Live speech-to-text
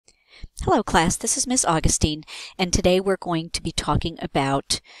Hello class, this is Miss Augustine, and today we're going to be talking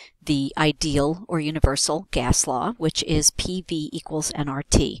about the ideal or universal gas law, which is PV equals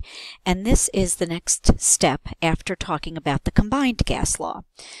nRT. And this is the next step after talking about the combined gas law.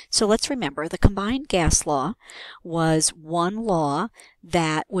 So let's remember, the combined gas law was one law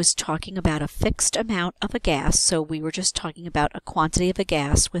that was talking about a fixed amount of a gas. So we were just talking about a quantity of a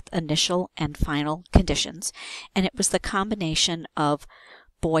gas with initial and final conditions. And it was the combination of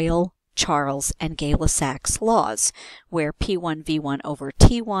Boyle, Charles, and Gay-Lussac's laws, where P1 V1 over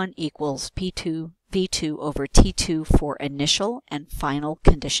T1 equals P2 V2 over T2 for initial and final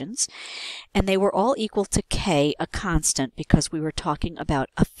conditions. And they were all equal to K, a constant, because we were talking about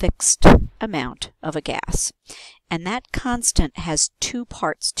a fixed amount of a gas. And that constant has two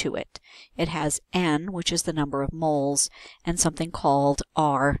parts to it. It has N, which is the number of moles, and something called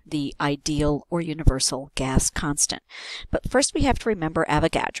R, the ideal or universal gas constant. But first we have to remember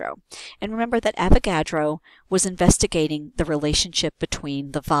Avogadro. And remember that Avogadro was investigating the relationship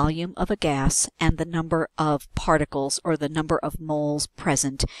between the volume of a gas and the number of particles or the number of moles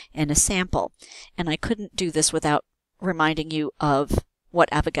present in a sample. And I couldn't do this without reminding you of what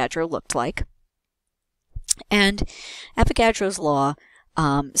Avogadro looked like. And Avogadro's law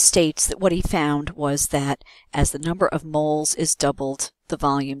states that what he found was that as the number of moles is doubled, the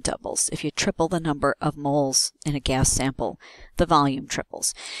volume doubles. If you triple the number of moles in a gas sample, the volume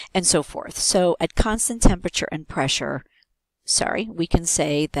triples, and so forth. So at constant temperature and pressure, we can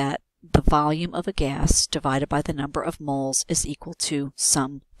say that the volume of a gas divided by the number of moles is equal to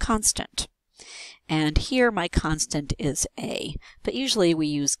some constant. And here my constant is A, but usually we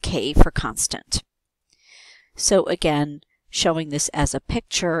use K for constant. So again, showing this as a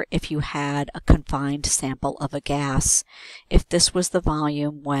picture, if you had a confined sample of a gas, if this was the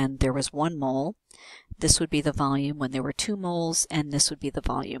volume when there was 1 mole, this would be the volume when there were 2 moles, and this would be the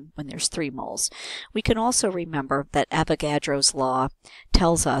volume when there's 3 moles. We can also remember that Avogadro's law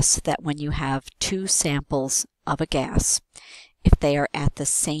tells us that when you have 2 samples of a gas, if they are at the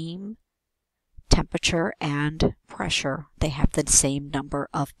same temperature and pressure, they have the same number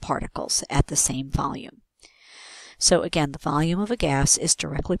of particles at the same volume. So again, the volume of a gas is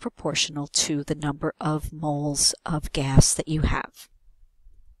directly proportional to the number of moles of gas that you have.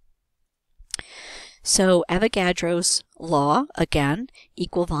 So Avogadro's law, again,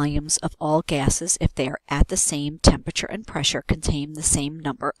 equal volumes of all gases, if they are at the same temperature and pressure, contain the same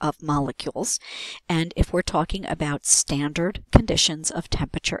number of molecules. And if we're talking about standard conditions of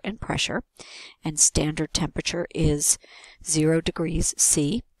temperature and pressure, and standard temperature is 0 degrees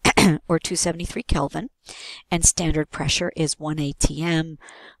C, or 273 Kelvin, and standard pressure is 1 atm,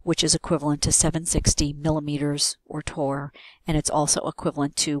 which is equivalent to 760 millimeters or torr, and it's also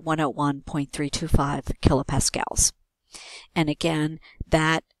equivalent to 101.325 kilopascals. And again,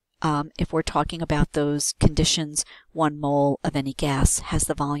 that if we're talking about those conditions, 1 mole of any gas has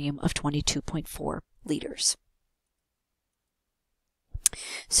the volume of 22.4 liters.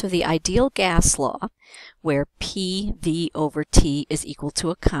 So the ideal gas law, where PV over T is equal to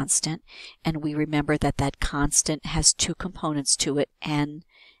a constant, and we remember that that constant has 2 components to it, N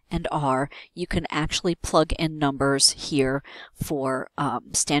and R, you can actually plug in numbers here for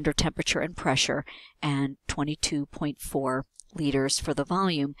standard temperature and pressure and 22.4 liters for the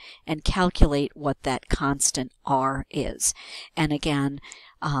volume and calculate what that constant R is. And again,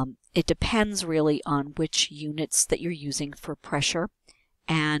 it depends really on which units that you're using for pressure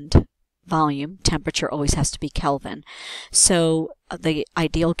and volume. Temperature always has to be Kelvin. So the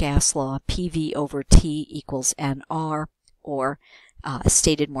ideal gas law, PV over T equals nR, or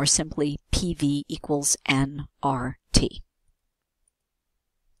stated more simply, PV equals nRT.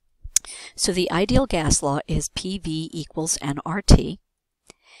 So the ideal gas law is PV equals nRT,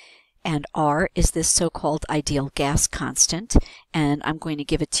 and R is this so-called ideal gas constant, and I'm going to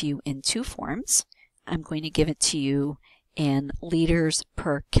give it to you in 2 forms. I'm going to give it to you in liters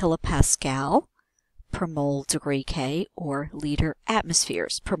per kilopascal per mole degree K, or liter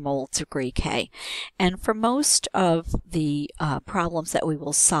atmospheres per mole degree K. And for most of the problems that we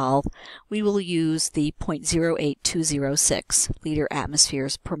will solve, we will use the 0.08206 liter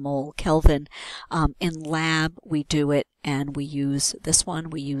atmospheres per mole Kelvin. In lab, we do it, and we use this one,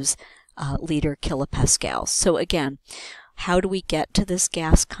 we use liter kilopascals. So again, how do we get to this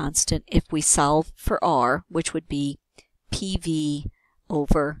gas constant if we solve for R, which would be PV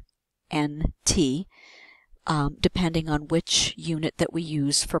over NT, depending on which unit that we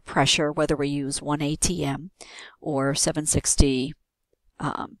use for pressure, whether we use 1 atm or 760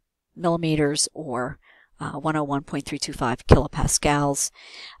 millimeters or 101.325 kilopascals,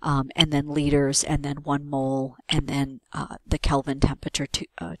 and then liters, and then 1 mole, and then the Kelvin temperature,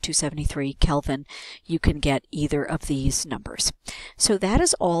 273 Kelvin. You can get either of these numbers. So that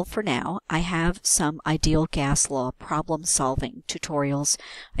is all for now. I have some ideal gas law problem solving tutorials.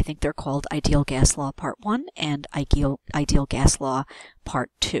 I think they're called Ideal Gas Law Part 1 and Ideal Gas Law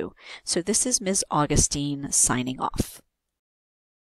Part 2. So this is Ms. Augustine signing off.